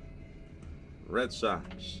Boggs. Red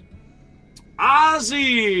Sox.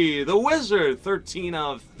 Ozzy, the Wizard, 13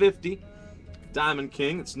 of 50. Diamond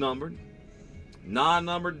King, it's numbered.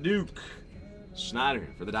 Non-numbered Duke. Snyder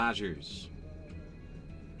for the Dodgers.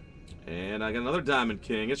 And I got another Diamond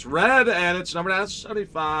King. It's red, and it's numbered out of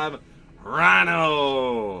 75.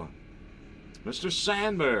 Rhino. Mr.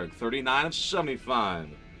 Sandberg, 39 of 75.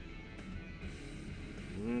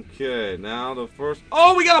 Okay, now the first.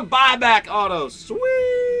 Oh, we got a buyback auto.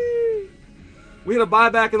 Sweet. We had a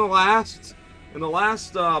buyback in the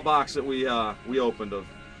last box that we opened of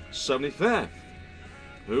 75th.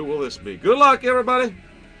 Who will this be? Good luck, everybody.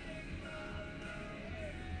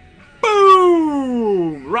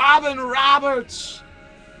 Boom! Robin Roberts.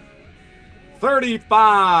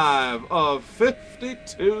 35 of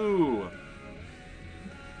 52.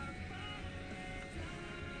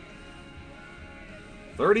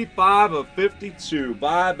 .35 of 52.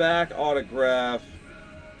 Buyback autograph.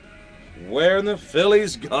 Wearing the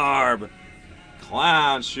Phillies garb.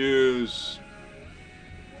 Clown shoes.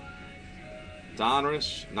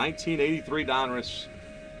 Donruss, 1983 Donruss.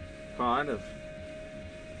 Kind of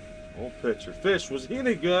old picture. Fish, was he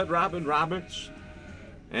any good? Robin Roberts.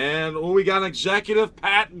 And we got an executive,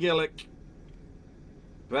 Pat Gillick.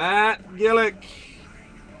 Pat Gillick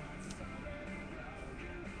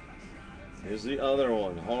is the other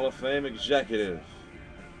one. Hall of Fame executive.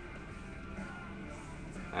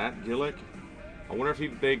 Pat Gillick. I wonder if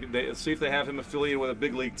let's see if they have him affiliated with a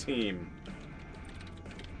big league team.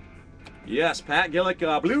 Yes, Pat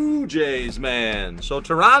Gillick, Blue Jays man. So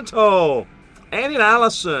Toronto, Andy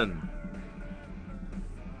Allison.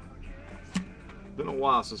 Been a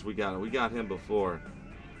while since we got him. We got him before.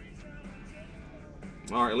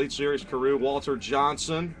 All right, Elite Series Carew, Walter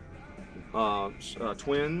Johnson,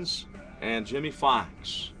 Twins, and Jimmy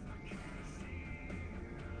Fox.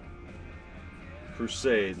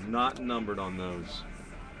 Crusade, not numbered on those.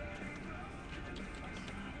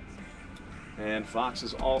 And Fox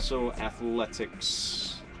is also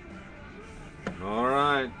athletics. All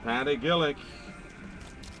right, Patty Gillick.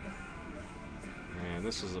 Man,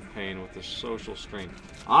 this is a pain with the social strength.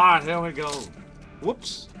 All right, here we go.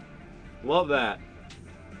 Whoops. Love that.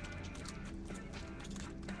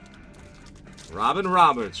 Robin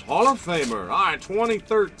Roberts, Hall of Famer. All right,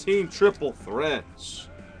 2013 Triple Threats.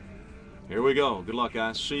 Here we go. Good luck,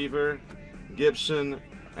 guys. Seaver, Gibson,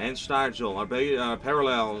 and Sturgill. Our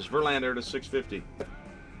parallels. Verlander to 650.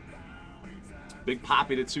 Big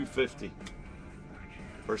Poppy to 250.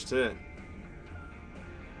 First hit.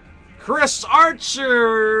 Chris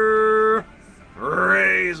Archer.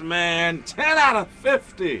 Rays, man. 10 out of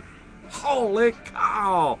 50. Holy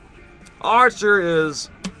cow. Archer is,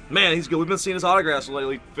 man, he's good. We've been seeing his autographs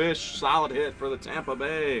lately. Fish, solid hit for the Tampa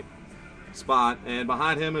Bay spot. And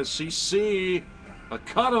behind him is CC. A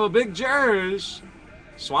cut of a big jersey.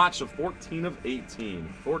 Swatch of 14 of 18.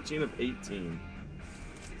 14 of 18.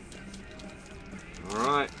 All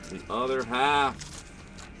right, the other half.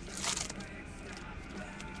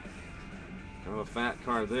 Kind of a fat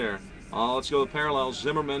card there. Let's go with parallels.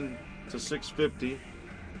 Zimmerman to 650.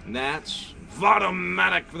 Nats.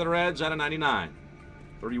 Votomatic for the Reds out of 99.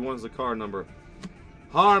 31 is the card number.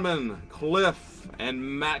 Harmon, Cliff,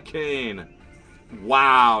 and Matt Cain.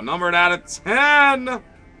 Wow, numbered out of 10.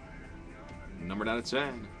 Numbered out of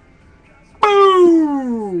 10.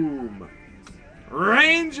 Boom!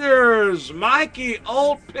 Rangers, Mikey,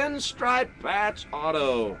 old pinstripe patch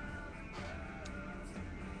auto.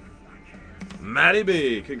 Matty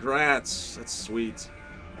B, congrats. That's sweet.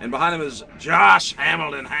 And behind him is Josh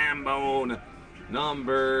Hamilton, Hambone,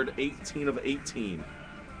 numbered 18 of 18.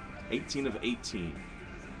 18 of 18.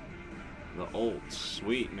 The old,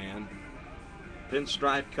 sweet, man.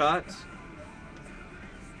 Pinstripe cut.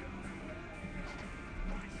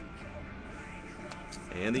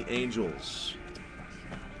 And the Angels.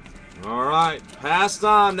 All right, passed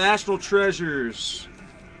on National Treasures.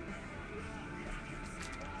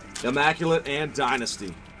 Immaculate and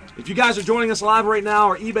Dynasty. If you guys are joining us live right now,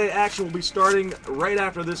 our eBay action will be starting right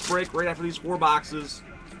after this break, right after these 4 boxes.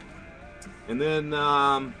 And then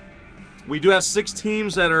we do have 6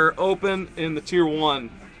 teams that are open in the Tier 1.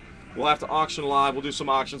 We'll have to auction live. We'll do some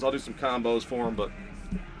auctions. I'll do some combos for them, but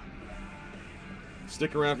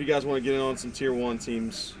stick around if you guys want to get in on some Tier 1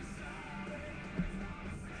 teams.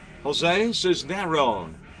 Jose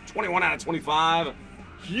Cisneros, 21 out of 25.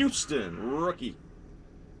 Houston, rookie.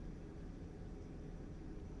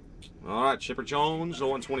 All right, Chipper Jones,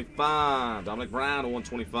 125. Dominic Brown,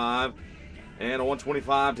 125. And a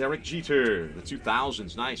 125, Derek Jeter, the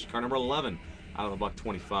 2000s. Nice. Card number 11 out of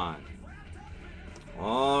 $125.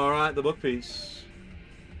 All right, the book piece.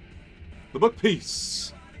 The book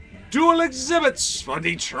piece. Dual exhibits for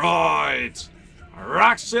Detroit.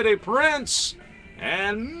 Rock City Prince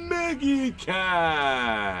and Miggy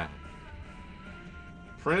Cat.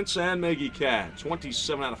 Prince and Miggy Cat.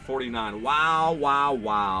 27 out of 49. Wow, wow,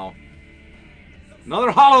 wow.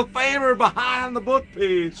 Another Hall of Famer behind the book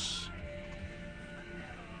piece.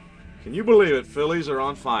 Can you believe it? Phillies are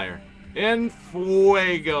on fire. En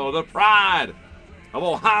Fuego, the pride of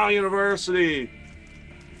Ohio University.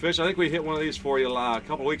 Fish, I think we hit one of these for you a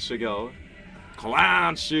couple weeks ago.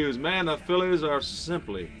 Clown shoes. Man, the Phillies are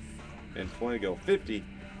simply En Fuego. 50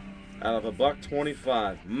 out of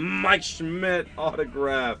 $125. Mike Schmidt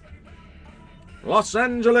autograph. Los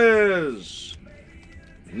Angeles.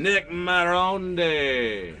 Nick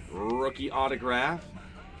Maronde. Rookie autograph.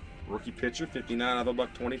 Rookie pitcher, 59 out of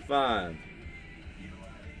 $125.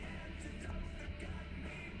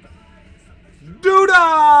 Duda!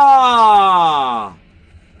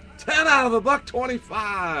 10 out of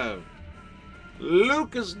 $125.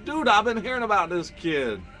 Lucas Duda. I've been hearing about this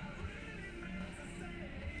kid.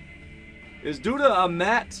 Is Duda a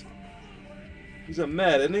Met? He's a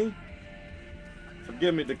Met, isn't he?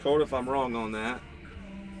 Forgive me, Dakota, if I'm wrong on that.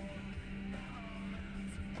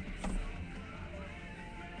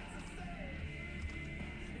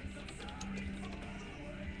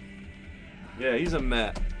 Yeah, he's a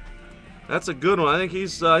Met. That's a good one. I think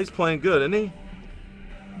he's playing good, isn't he?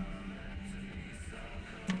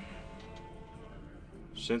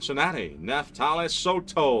 Cincinnati, Neftali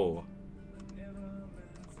Soto.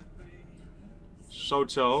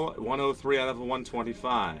 Soto, 103 out of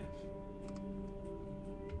 125.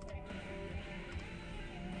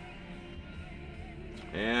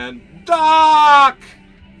 And Doc!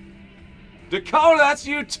 Dakota, that's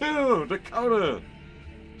you too, Dakota.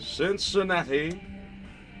 Cincinnati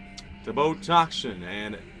to Bo Toxin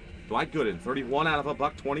and Dwight Gooden, 31 out of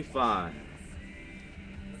 $125.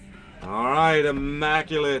 All right,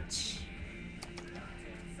 Immaculate.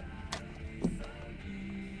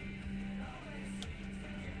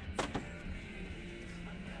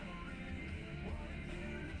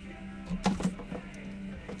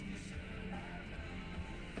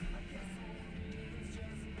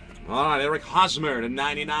 All right, Eric Hosmer to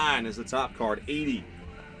 99 is the top card. 80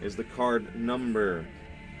 is the card number.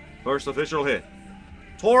 First official hit.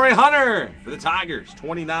 Torrey Hunter for the Tigers.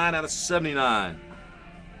 29 out of 79.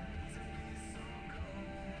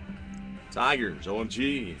 Tigers,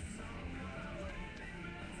 OMG.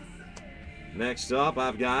 Next up,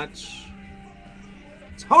 I've got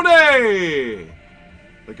Tony!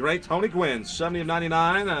 The great Tony Gwynn. 70 of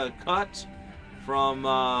 99. A cut from...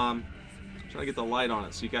 trying to get the light on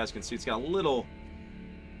it so you guys can see. It's got a little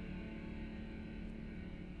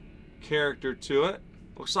character to it.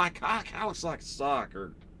 Looks like looks like a sock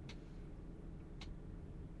or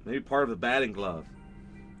maybe part of the batting glove.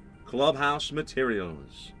 Clubhouse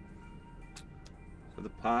Materials for the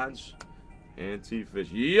Pods. Anti-Fish.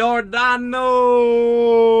 Giordano!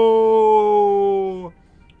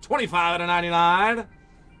 25 out of 99.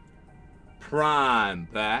 Prime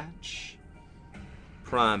patch.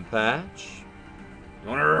 Prime patch. You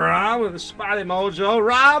want to Rob with the Spidey Mojo?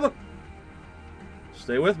 Rob!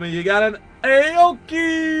 Stay with me. You got an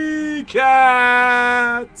Aoki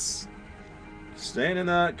Cats. Staying in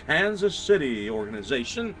the Kansas City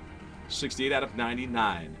organization. 68 out of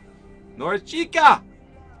 99. North Chica.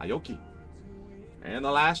 Aoki. And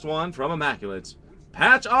the last one from Immaculate.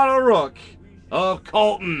 Patch Auto Rook of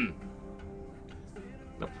Colton.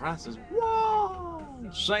 The price is whoa.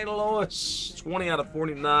 St. Louis. 20 out of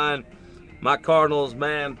 49. My Cardinals,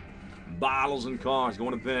 man. Bottles and cars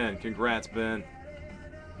going to Ben. Congrats, Ben.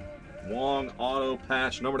 Wong auto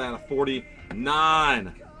patch, number down to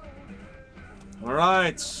 49. All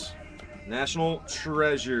right. National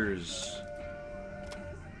Treasures.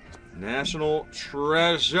 National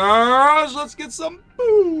Treasures. Let's get some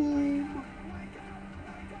boom.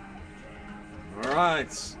 All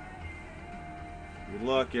right. Good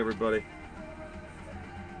luck, everybody.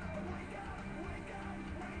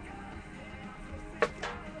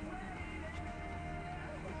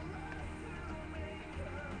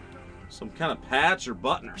 Some kind of patch or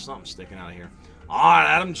button or something sticking out of here. All right,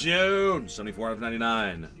 Adam Jones, 74 out of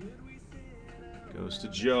 99. Goes to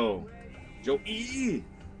Joe. Joe E.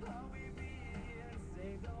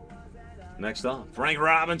 Next up, Frank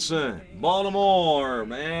Robinson. Baltimore.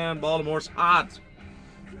 Man, Baltimore's hot.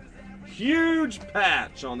 Huge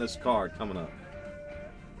patch on this card coming up.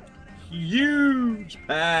 Huge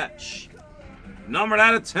patch. Numbered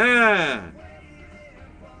out of 10.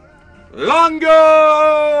 Longo!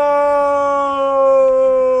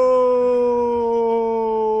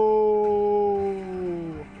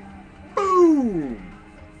 Boom!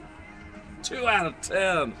 2 out of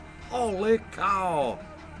 10. Holy cow.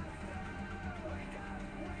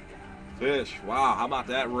 Fish. Wow, how about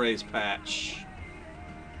that race patch?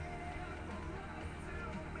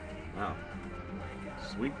 Wow.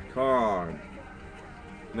 Sweet card.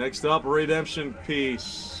 Next up, redemption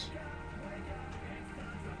piece.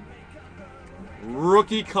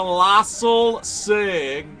 Rookie Colossal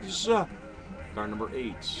Sigs. Card number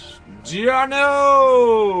 8.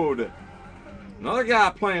 Gianode. Another guy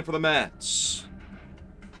playing for the Mets.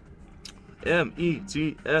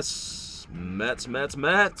 M-E-T-S.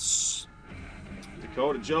 Mets.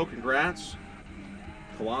 Dakota Joe, congrats.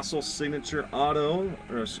 Colossal Signature Auto.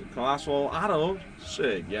 Or Colossal Auto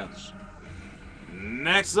Sig, yes.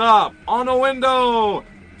 Next up, on the window,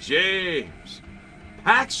 James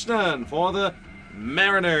Paxton for the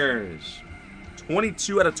Mariners.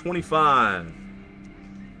 22 out of 25.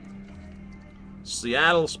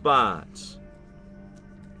 Seattle spots.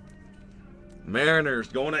 Mariners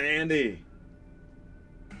going to Andy.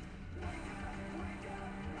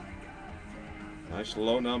 Nice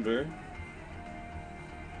low number.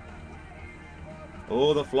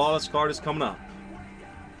 Oh, the flawless card is coming up.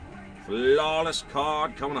 Flawless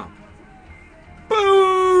card coming up.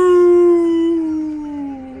 Boom!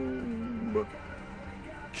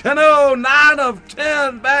 Cano, 9 of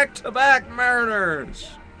 10, back-to-back Mariners.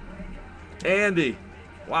 Andy,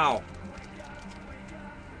 wow.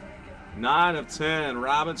 9 of 10,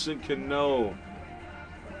 Robinson Cano.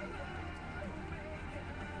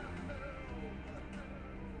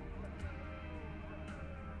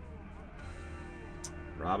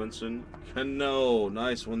 Robinson Cano,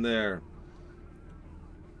 nice one there.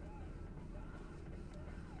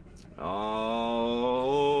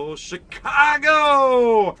 Oh,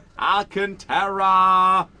 Chicago!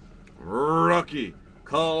 Alcantara, rookie,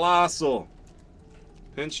 Colossal,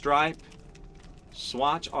 pinstripe,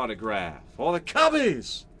 swatch autograph for the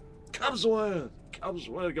Cubbies. Cubs win.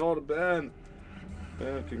 Go to Ben.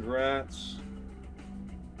 Ben, congrats.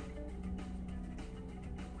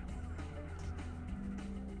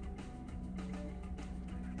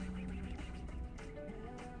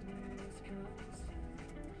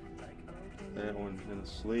 that one in the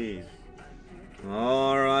sleeve.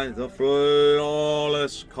 All right, the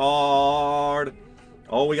flawless card.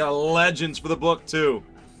 Oh, we got legends for the book, too.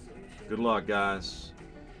 Good luck, guys.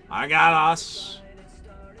 I got us.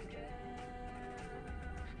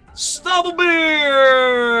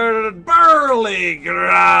 Stubblebeard, Burley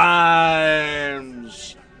Grimes,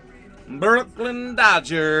 Brooklyn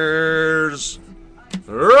Dodgers,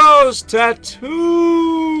 Rose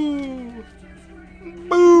Tattoo.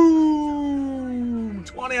 Boom!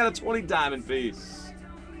 20 out of 20 diamond piece.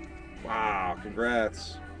 Wow,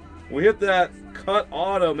 congrats. We hit that cut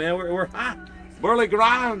auto, man. We're hot. Burley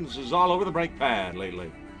Grimes is all over the brake pad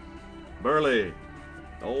lately. Burley,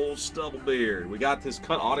 old Stubblebeard. We got this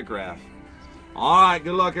cut autograph. All right,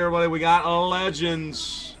 good luck, everybody. We got a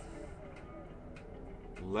Legends.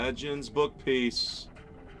 Legends book piece.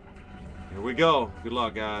 Here we go. Good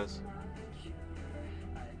luck, guys.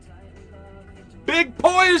 Big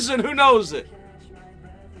Poison. Who knows it?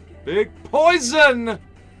 Big Poison.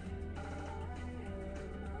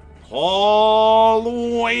 Paul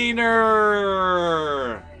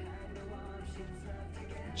Wainer.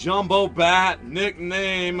 Jumbo Bat,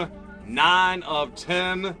 nickname 9 of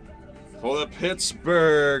 10 for the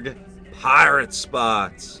Pittsburgh Pirate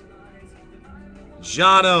spots.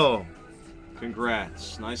 Jono,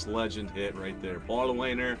 congrats. Nice legend hit right there. Paul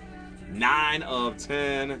Wainer, 9 of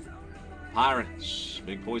 10. Pirates,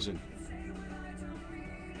 Big Poison.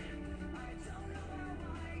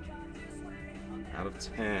 Out of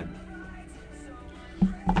 10.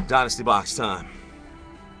 Dynasty box time.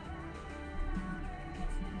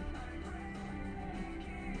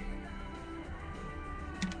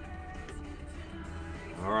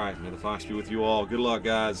 All right, may the Fox be with you all. Good luck,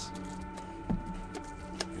 guys.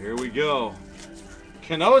 Here we go.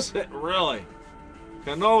 Cano's hit, really.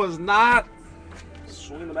 Cano is not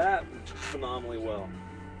swinging the bat phenomenally well.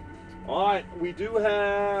 All right, we do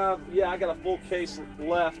have, I got a full case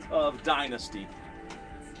left of Dynasty.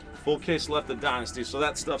 Full case left of Dynasty, so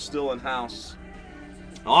that stuff's still in-house.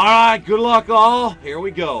 All right, good luck, all. Here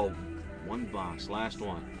we go. One box, last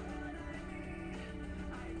one.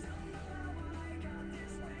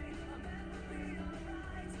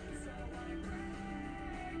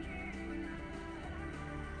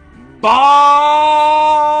 Boggs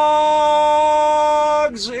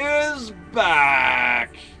is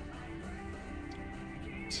back.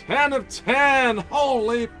 10 of 10.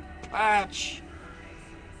 Holy patch.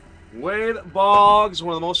 Wade Boggs,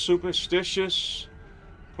 one of the most superstitious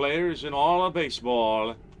players in all of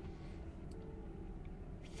baseball,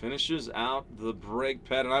 finishes out the break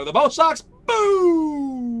pad and out of the Bo Sox.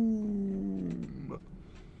 Boom!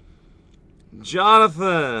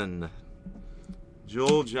 Jonathan.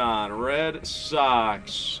 Joel John, Red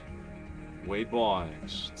Sox. Wade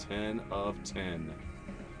Boggs, 10 of 10.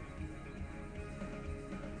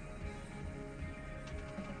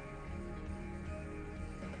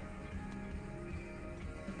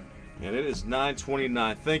 And it is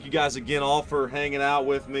 9:29. Thank you guys again all for hanging out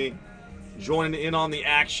with me, joining in on the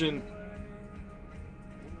action.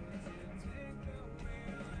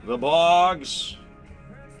 The Boggs.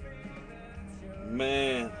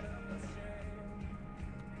 Man.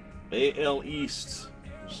 AL East.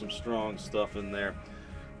 There's some strong stuff in there.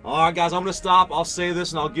 All right, guys, I'm going to stop. I'll say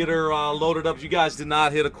this, and I'll get her loaded up. If you guys did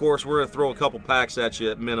not hit, of course, we're going to throw a couple packs at you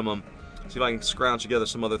at minimum. See if I can scrounge together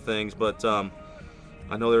some other things. But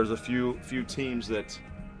I know there's a few teams that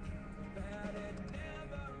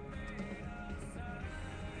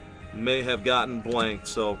may have gotten blanked.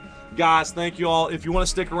 So, guys, thank you all. If you want to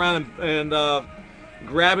stick around and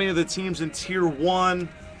grab any of the teams in Tier 1,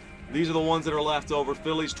 these are the ones that are left over.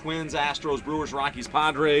 Phillies, Twins, Astros, Brewers, Rockies,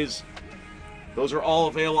 Padres. Those are all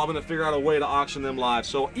available. I'm going to figure out a way to auction them live.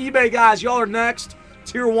 So, eBay, guys, y'all are next.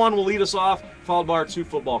 Tier 1 will lead us off, followed by our 2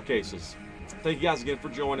 football cases. Thank you guys again for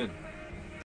joining.